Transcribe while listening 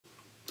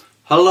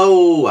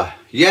Hello.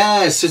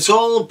 Yes, it's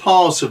all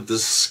part of the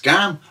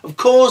scam. Of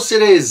course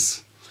it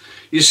is.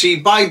 You see,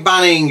 by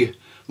banning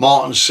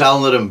Martin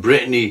Sellner and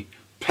Brittany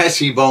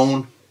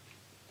Pettibone,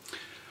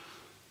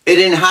 it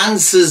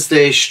enhances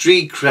their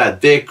street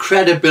cred, their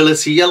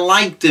credibility. You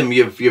like them,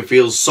 you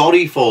feel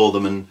sorry for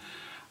them, and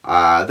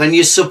then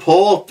you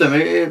support them.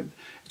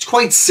 It's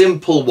quite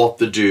simple what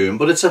they're doing,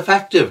 but it's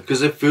effective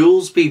because it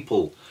fools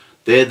people.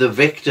 They're the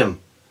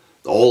victim.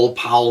 The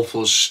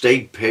all-powerful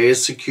state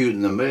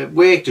persecuting them. It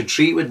worked a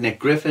treat with Nick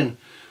Griffin,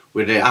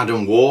 with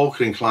Adam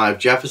Walker and Clive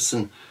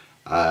Jefferson,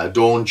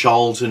 Dawn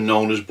Charlton,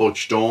 known as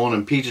Butch Dawn,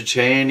 and Peter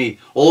Turney,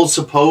 all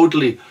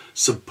supposedly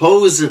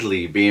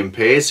being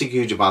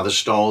persecuted by the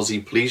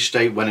Stasi police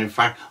state when in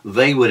fact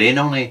they were in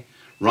on it,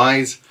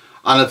 right?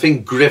 And I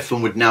think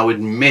Griffin would now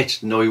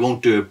admit, no, he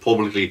won't do it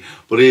publicly,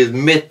 but he'll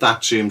admit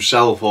that to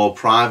himself or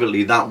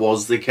privately that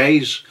was the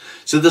case.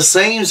 So the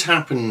same's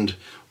happened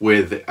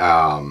with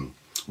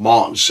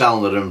Martin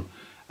Sellner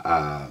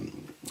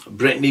and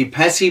Brittany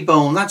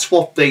Pettibone. That's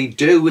what they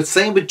do. It's the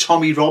same with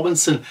Tommy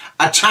Robinson.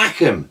 Attack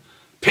him,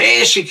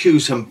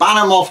 persecute him, ban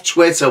him off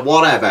Twitter,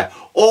 whatever,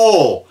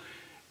 or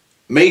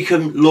make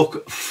him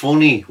look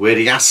funny where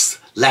he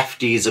asks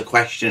lefties a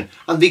question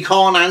and they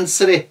can't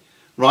answer it,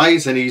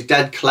 right? And he's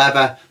dead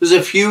clever. There's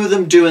a few of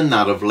them doing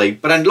that of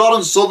late, but then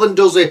Lauren Southern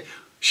does it.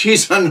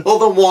 She's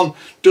another one,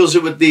 does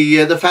it with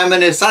the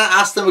feminists. I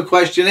ask them a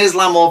question,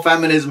 Islam or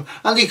feminism,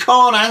 and they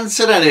can't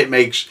answer it. And it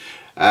makes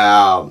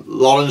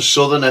Lauren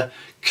Southern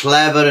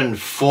clever and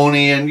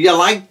funny, and you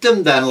like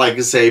them then. Like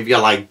I say, if you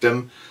like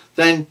them,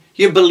 then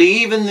you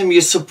believe in them, you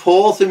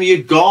support them,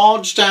 you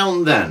gorge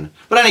down then.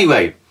 But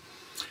anyway,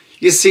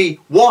 you see,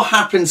 what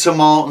happened to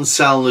Martin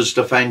Sellner's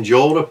Defend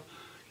Europe?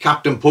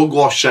 Captain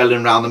Pugwash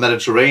sailing around the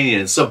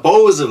Mediterranean,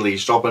 supposedly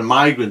stopping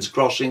migrants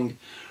crossing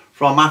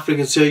from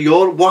Africa to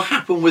Europe. What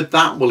happened with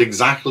that? Well,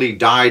 exactly,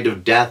 died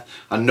of death,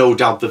 and no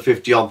doubt the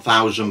 50-odd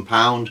thousand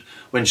pound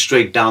went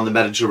straight down the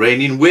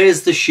Mediterranean.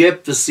 Where's the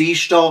ship, the Sea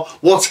Star?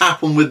 What's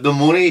happened with the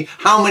money?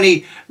 How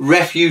many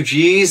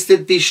refugees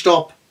did they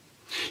stop?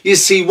 You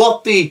see,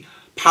 what the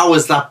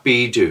powers that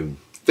be do,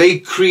 they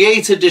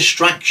create a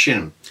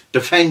distraction.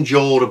 Defend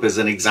Europe as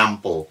an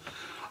example.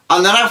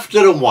 And then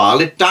after a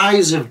while, it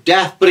dies of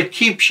death, but it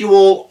keeps you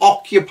all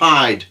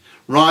occupied,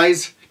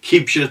 right?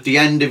 Keeps you at the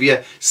end of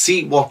your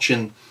seat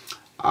watching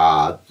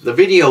the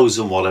videos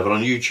and whatever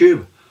on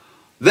YouTube.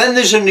 Then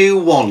there's a new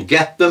one,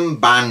 get them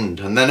banned,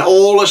 and then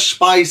all the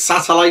spy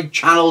satellite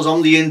channels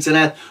on the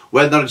internet,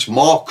 whether it's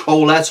Mark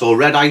Colette or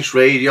Red Ice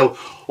Radio,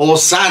 or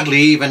sadly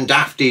even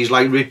dafties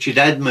like Richard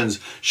Edmonds,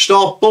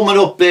 start bumming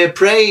up their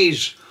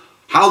praise.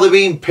 How they're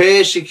being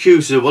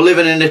persecuted. We're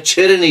living in a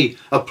tyranny,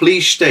 a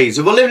police state.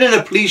 If we're living in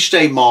a police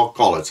state, Mark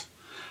Colette,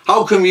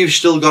 how come you've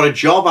still got a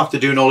job after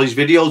doing all these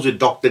videos with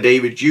Dr.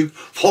 David Duke,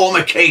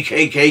 former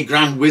KKK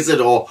Grand Wizard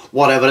or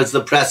whatever as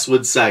the press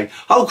would say?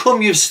 How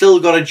come you've still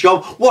got a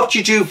job? What do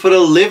you do for a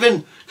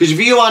living? Because if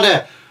you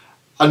had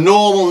a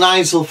normal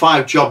 9 till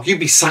 5 job, you'd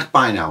be sacked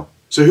by now.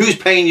 So who's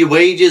paying your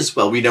wages?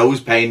 Well, we know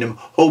who's paying them.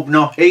 Hope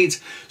not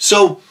hate.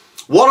 So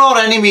what our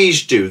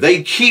enemies do,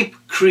 they keep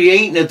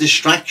creating a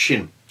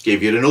distraction.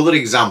 Give you another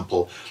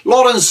example.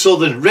 Lauren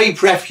Southern,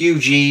 rape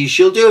refugees.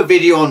 She'll do a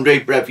video on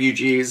rape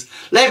refugees.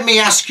 Let me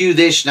ask you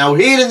this now.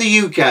 Here in the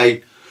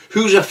UK,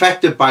 who's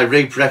affected by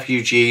rape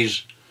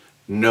refugees?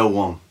 No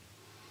one.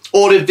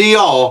 Or if they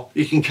are,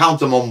 you can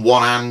count them on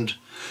one hand.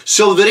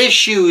 So the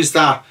issues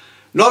that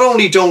not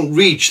only don't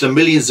reach the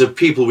millions of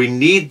people we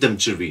need them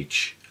to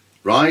reach,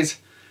 right?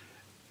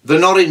 They're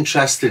not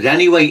interested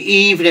anyway.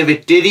 Even if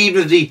it did,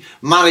 even if they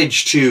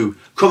managed to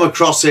come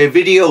across their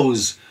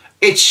videos,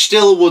 it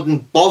still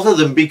wouldn't bother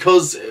them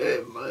because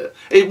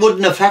it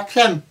wouldn't affect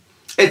them.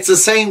 It's the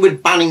same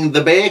with banning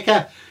the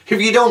burqa. If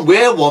you don't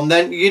wear one,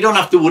 then you don't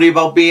have to worry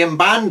about being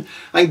banned.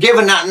 And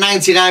given that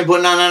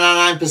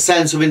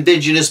 99.999% of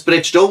indigenous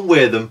Brits don't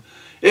wear them,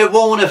 it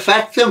won't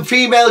affect them.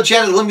 Female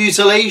genital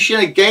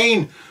mutilation,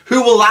 again,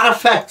 who will that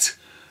affect?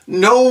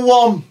 No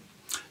one.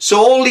 So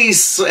all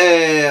these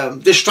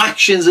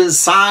distractions and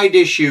side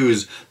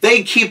issues,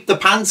 they keep the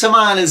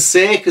pantomime and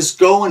circus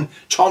going.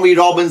 Tommy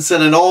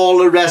Robinson and all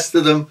the rest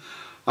of them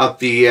at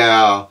the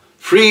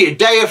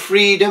Day of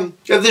Freedom.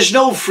 If there's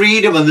no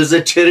freedom and there's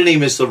a tyranny,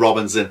 Mr.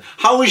 Robinson,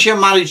 how was you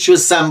managed to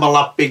assemble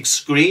that big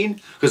screen?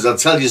 Because I'll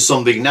tell you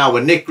something now,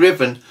 when Nick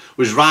Griffin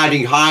was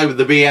riding high with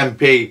the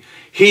BNP,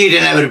 he'd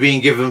never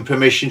been given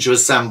permission to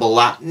assemble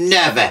that.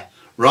 Never,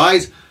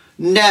 right?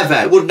 Never.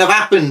 It wouldn't have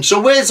happened.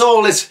 So where's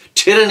all this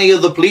tyranny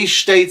of the police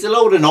state? A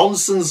load of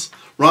nonsense,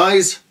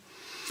 right?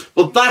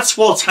 But that's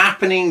what's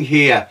happening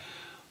here.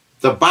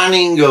 The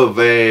banning of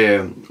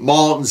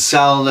Martin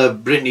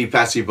Sellner, Brittany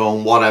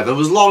Pettibone, whatever. It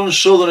was Lauren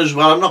Southern as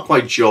well, I'm not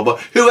quite sure,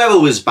 but whoever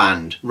was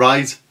banned,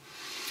 right?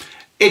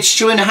 It's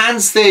to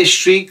enhance their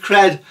street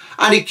cred,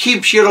 and it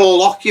keeps you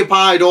all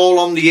occupied, all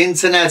on the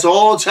internet.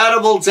 Oh,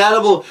 terrible,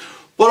 terrible.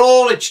 But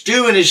all it's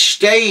doing is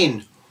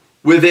staying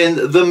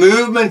within the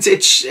movement.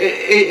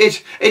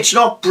 It's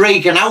not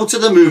breaking out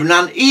of the movement,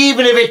 and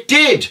even if it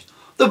did,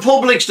 the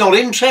public's not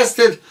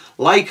interested.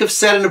 Like I've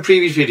said in a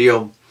previous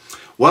video,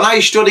 When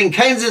I stood in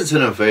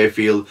Kensington and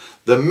Fairfield,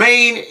 the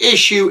main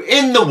issue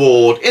in the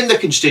ward, in the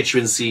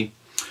constituency,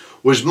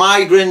 was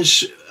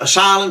migrants,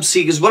 asylum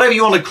seekers, whatever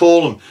you want to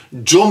call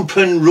them,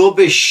 dumping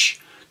rubbish.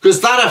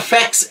 Because that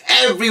affects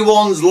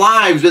everyone's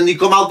lives when they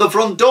come out the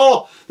front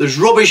door. There's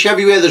rubbish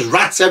everywhere, there's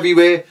rats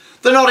everywhere.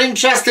 They're not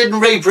interested in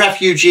rape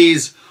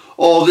refugees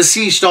or the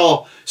Sea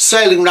Star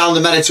sailing around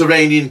the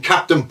Mediterranean,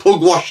 Captain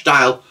Pugwash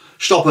style,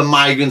 stopping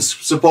migrants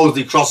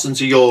supposedly crossing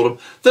to Europe.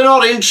 They're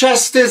not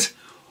interested.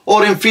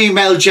 Or in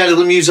female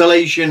genital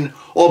mutilation,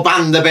 or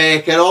Van der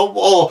Beek,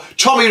 or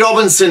Tommy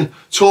Robinson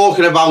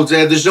talking about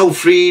there's no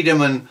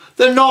freedom, and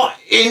they're not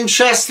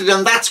interested,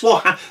 and that's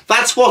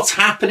what's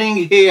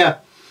happening here.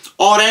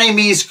 Our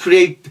enemies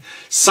create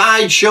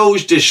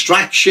sideshows,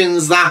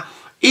 distractions that,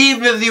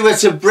 even if they were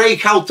to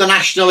break out the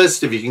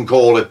Nationalists, if you can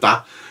call it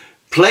that,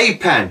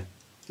 playpen,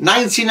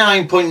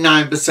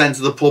 99.9% of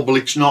the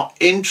public's not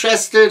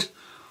interested,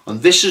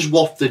 and this is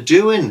what they're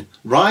doing,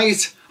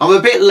 right? I'm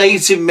a bit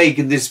late in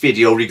making this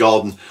video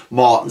regarding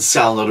Martin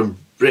Sellner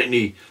and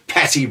Brittany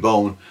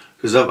Pettibone,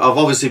 because I've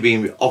obviously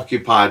been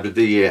occupied with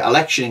the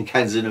election in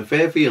Kensington and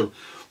Fairfield.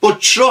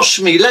 But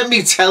trust me, let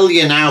me tell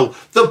you now,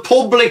 the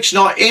public's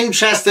not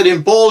interested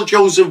in Paul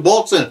Joseph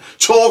Watson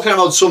talking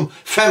about some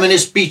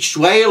feminist beached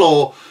whale,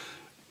 or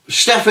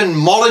Stefan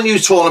Molyneux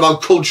talking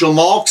about cultural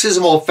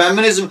Marxism or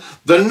feminism.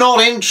 They're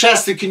not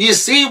interested. Can you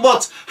see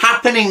what's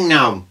happening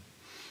now?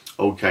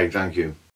 Okay, thank you.